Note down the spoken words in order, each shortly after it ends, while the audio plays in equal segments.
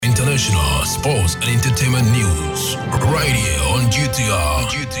international, sports and entertainment news. Right here on GTR.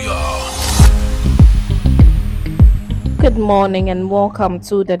 Good morning and welcome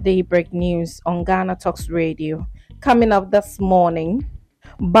to the Daybreak News on GhanaTalksRadio. Coming up this morning,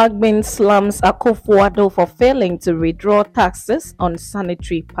 Bagbin slams Akufo-Addo for failing to withdraw taxes on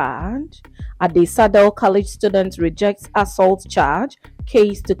sanitary pad. Adesadel College student rejects assault charge.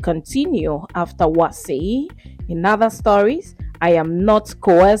 Case to continue after Wasi. In other stories, I am not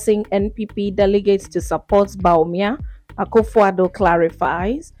coercing NPP delegates to support Bawumia. Akufo-Addo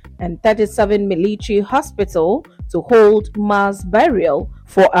clarifies. And 37 military hospital to hold mass burial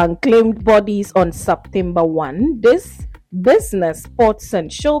for unclaimed bodies on September 1. This business, sports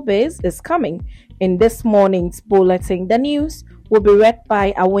and showbiz is coming in this morning's bulletin. The news will be read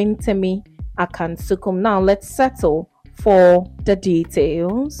by Awentemi Akansukum. Now let's settle for the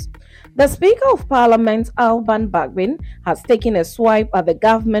details. The Speaker of Parliament, Alban Bagbin, has taken a swipe at the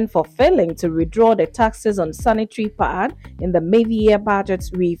government for failing to withdraw the taxes on sanitary pad in the mid-year budget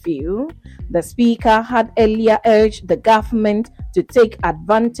review. The Speaker had earlier urged the government to take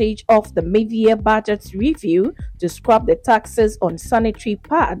advantage of the mid-year budget review to scrap the taxes on sanitary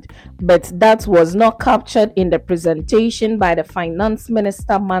pad, but that was not captured in the presentation by the Finance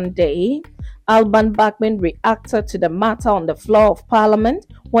Minister Monday. Alban Bagbin reacted to the matter on the floor of Parliament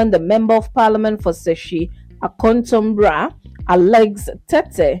when the Member of Parliament for Seshi Akontombra, Alex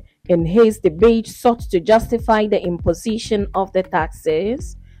Tete, in his debate sought to justify the imposition of the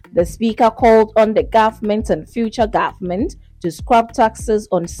taxes. The Speaker called on the government and future government to scrap taxes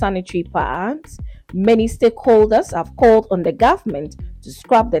on sanitary pads. Many stakeholders have called on the government to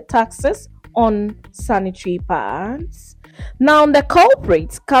scrap the taxes on sanitary pads. Now, the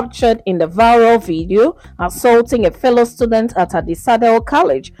culprit captured in the viral video assaulting a fellow student at Adesadel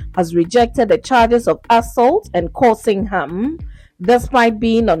College has rejected the charges of assault and causing harm. Despite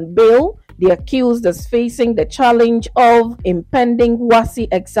being on bail, the accused is facing the challenge of impending WASSCE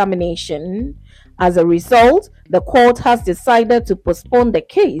examination. As a result, the court has decided to postpone the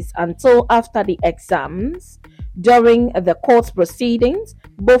case until after the exams. During the court proceedings,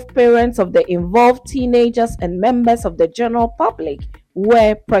 both parents of the involved teenagers and members of the general public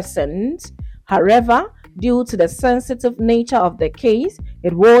were present. However, due to the sensitive nature of the case,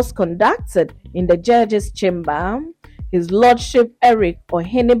 it was conducted in the judge's chamber. His Lordship Eric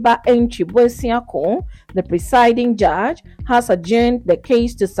Oheniba Enchibwesiako, the presiding judge, has adjourned the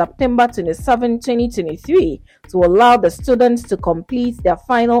case to September 27, 2023 to allow the students to complete their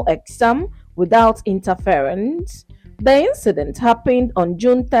final exam without interference. The incident happened on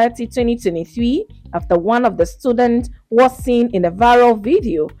June 30, 2023 after one of the students was seen in a viral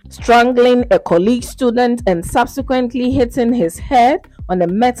video strangling a colleague student and subsequently hitting his head on a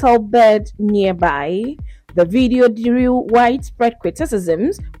metal bed nearby. The video drew widespread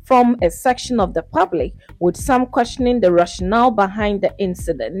criticisms from a section of the public, with some questioning the rationale behind the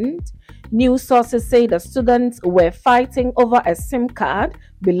incident. News sources say the students were fighting over a SIM card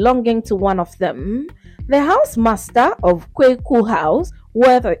belonging to one of them. The housemaster of Kweku House,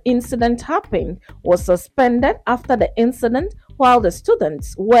 where the incident happened, was suspended after the incident, while the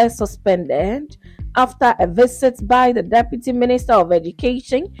students were suspended after a visit by the Deputy Minister of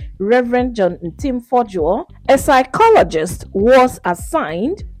Education, Reverend John Ntimfojo. A psychologist was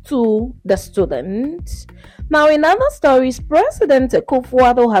assigned to the students. Now, in other stories, President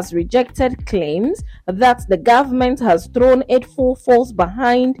Akufo-Addo has rejected claims that the government has thrown its full force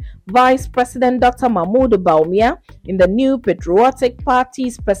behind Vice President Dr. Mahmoud Bawumia in the new Patriotic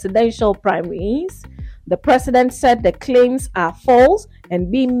Party's presidential primaries. The president said the claims are false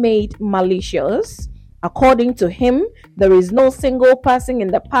and being made malicious. According to him, there is no single person in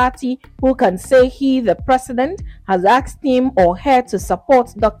the party who can say he, the president, has asked him or her to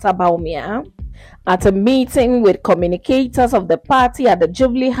support Dr. Bawumia. At a meeting with communicators of the party at the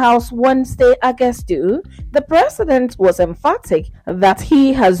Jubilee House Wednesday, August 2, the president was emphatic that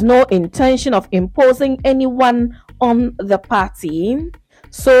he has no intention of imposing anyone on the party.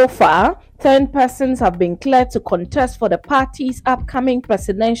 So far, 10 persons have been cleared to contest for the party's upcoming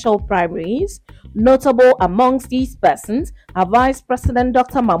presidential primaries. Notable amongst these persons are Vice President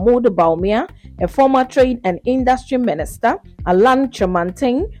Dr. Mahmoud Bawumia, a former Trade and Industry Minister, Alan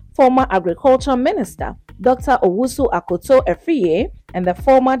Chomanteng, former Agriculture Minister, Dr. Owusu Akoto Efriye, and the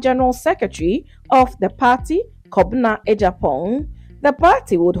former General Secretary of the party, Kobna Ejapong. The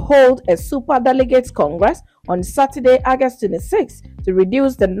party would hold a Super Delegates Congress on Saturday, August 26, to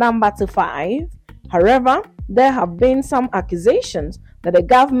reduce the number to 5. However, there have been some accusations that the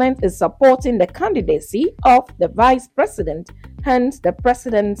government is supporting the candidacy of the vice president, hence the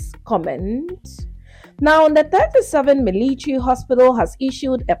president's comment. Now, the 37 military hospital has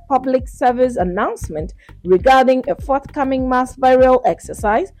issued a public service announcement regarding a forthcoming mass burial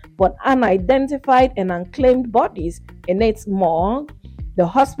exercise for unidentified and unclaimed bodies in its morgue. The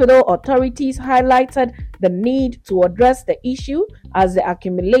hospital authorities highlighted the need to address the issue as the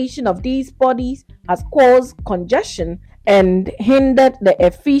accumulation of these bodies has caused congestion and hindered the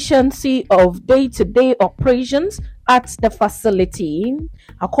efficiency of day-to-day operations at the facility.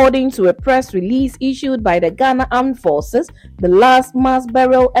 According to a press release issued by the Ghana Armed Forces, the last mass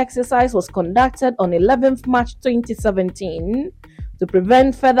burial exercise was conducted on 11th March 2017. To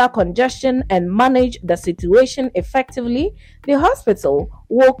prevent further congestion and manage the situation effectively, the hospital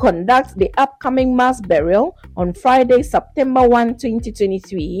will conduct the upcoming mass burial on Friday, September 1,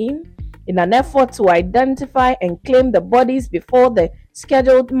 2023. In an effort to identify and claim the bodies before the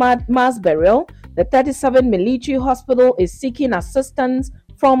scheduled mass burial, the 37 military hospital is seeking assistance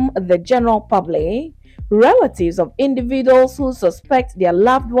from the general public. Relatives of individuals who suspect their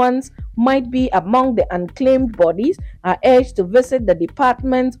loved ones might be among the unclaimed bodies are urged to visit the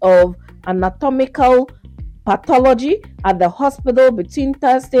Department of Anatomical Pathology at the hospital between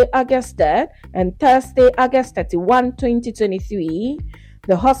Thursday, August 3rd and Thursday, August 31, 2023.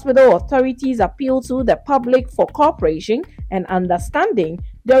 The hospital authorities appeal to the public for cooperation and understanding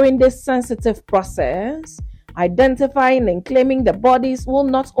during this sensitive process. Identifying and claiming the bodies will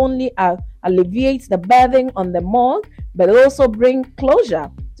not only alleviate the burden on the morgue, but also bring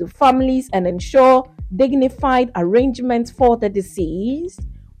closure to families and ensure dignified arrangements for the deceased.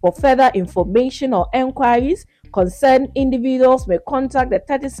 For further information or enquiries, concerned individuals may contact the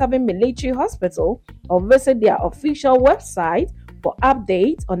 37 Military Hospital or visit their official website for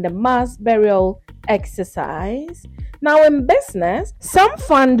updates on the mass burial exercise. Now, in business, some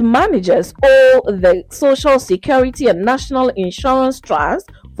fund managers owe the Social Security and National Insurance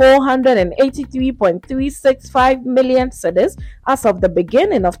Trust 483.365 million cedis as of the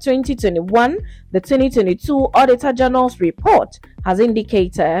beginning of 2021, the 2022 Auditor General's report has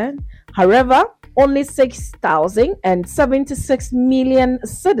indicated. However, only 6,076 million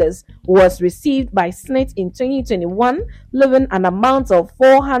cedis was received by SNIT in 2021, leaving an amount of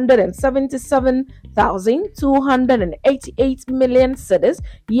 477,288 million cedis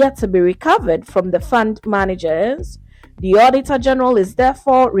yet to be recovered from the fund managers. The Auditor General is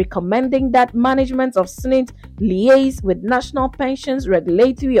therefore recommending that management of SNIT liaise with National Pensions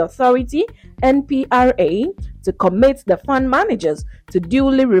Regulatory Authority (NPRA) to commit the fund managers to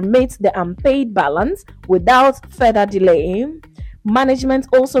duly remit the unpaid balance without further delay. Management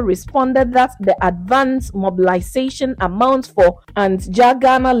also responded that the advance mobilization amount for Antja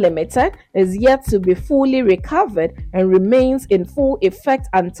Ghana Limited is yet to be fully recovered and remains in full effect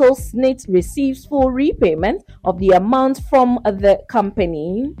until SNIT receives full repayment of the amount from the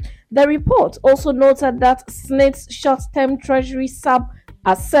company. The report also noted that SNIT's short-term treasury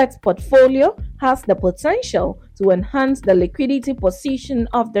sub-asset portfolio has the potential to enhance the liquidity position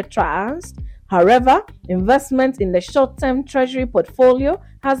of the trust. However, investment in the short-term treasury portfolio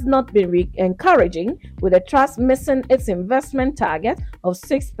has not been encouraging, with the trust missing its investment target of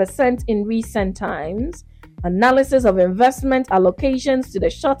 6% in recent times. Analysis of investment allocations to the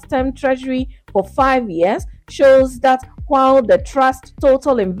short-term treasury for 5 years shows that while the trust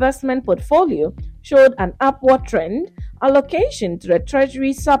total investment portfolio showed an upward trend, allocation to the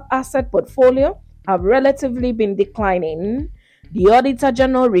treasury sub-asset portfolio have relatively been declining. The Auditor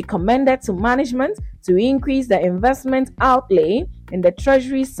General recommended to management to increase the investment outlay in the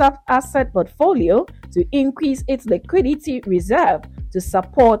Treasury sub-asset portfolio to increase its liquidity reserve to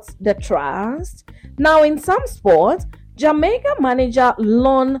support the trust. Now, in some sports, Jamaica manager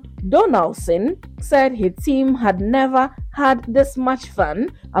Lon Donaldson said his team had never had this much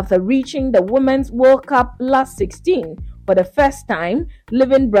fun after reaching the Women's World Cup last 16 for the first time,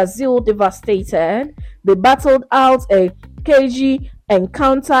 leaving Brazil devastated. They battled out a cagey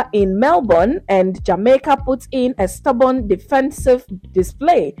encounter in Melbourne, and Jamaica put in a stubborn defensive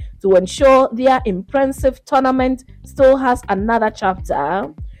display to ensure their impressive tournament still has another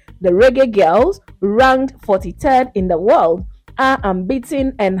chapter. The Reggae Girls, ranked 43rd in the world, are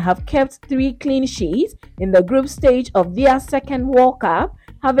unbeaten and have kept 3 clean sheets in the group stage of their second World Cup,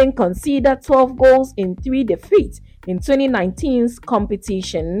 having conceded 12 goals in 3 defeats in 2019's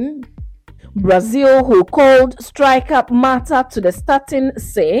competition. Brazil, who called striker Mata to the starting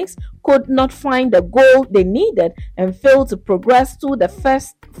 6, could not find the goal they needed and failed to progress for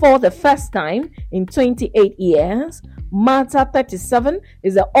the first time in 28 years. Mata, 37,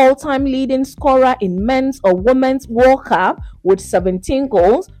 is the all-time leading scorer in men's or women's World Cup with 17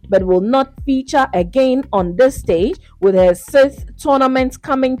 goals, but will not feature again on this stage, with her 6th tournament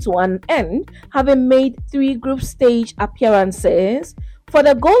coming to an end, having made 3 group stage appearances. For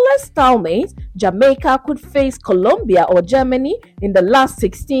the goalless stalemate, Jamaica could face Colombia or Germany in the last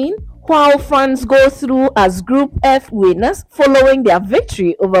 16, while France go through as Group F winners following their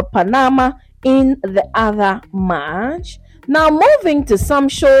victory over Panama in the other match. Now moving to some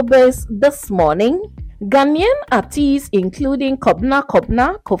showbiz this morning. Ghanaian artists including Kobna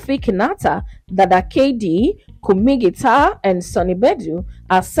Kobna, Kofi Kinata, Dada KD, Kumi Guitar, and Sonny Bedu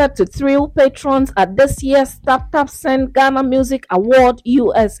are set to thrill patrons at this year's Tap Tap Send Ghana Music Award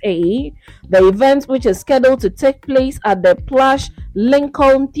USA. The event, which is scheduled to take place at the Plush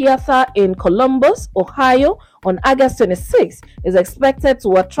Lincoln Theater in Columbus, Ohio, on August 26, is expected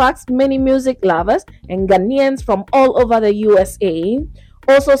to attract many music lovers and Ghanaians from all over the USA.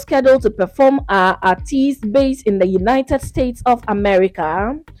 Also scheduled to perform are artists based in the United States of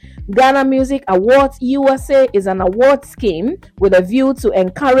America. Ghana Music Awards USA is an award scheme with a view to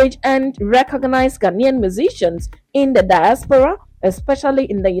encourage and recognize Ghanaian musicians in the diaspora, especially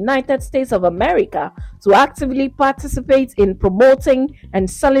in the United States of America, to actively participate in promoting and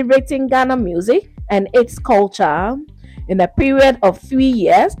celebrating Ghana music and its culture. In a period of 3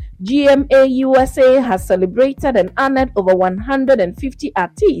 years, GMA USA has celebrated and honored over 150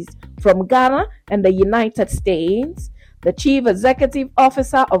 artists from Ghana and the United States. The Chief Executive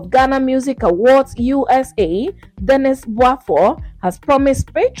Officer of Ghana Music Awards USA, Dennis Boafor, has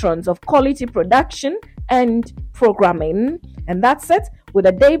promised patrons of quality production and programming. And that's it with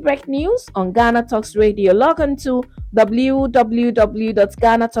the Daybreak News on Ghana Talks Radio. Log on to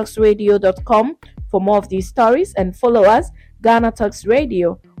www.GhanaTalksRadio.com for more of these stories and follow us, Ghana Talks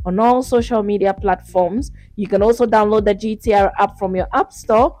Radio, on all social media platforms. You can also download the GTR app from your App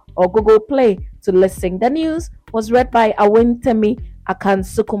Store or Google Play to listen. The news was read by Awentemi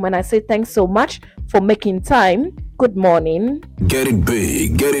Akansukum, and I say thanks so much for making time. Good morning. Get it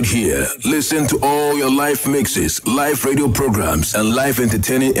big, get it here. Listen to all your live mixes, live radio programs, and live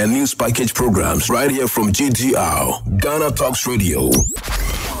entertaining and news package programs right here from GTR, Ghana Talks Radio.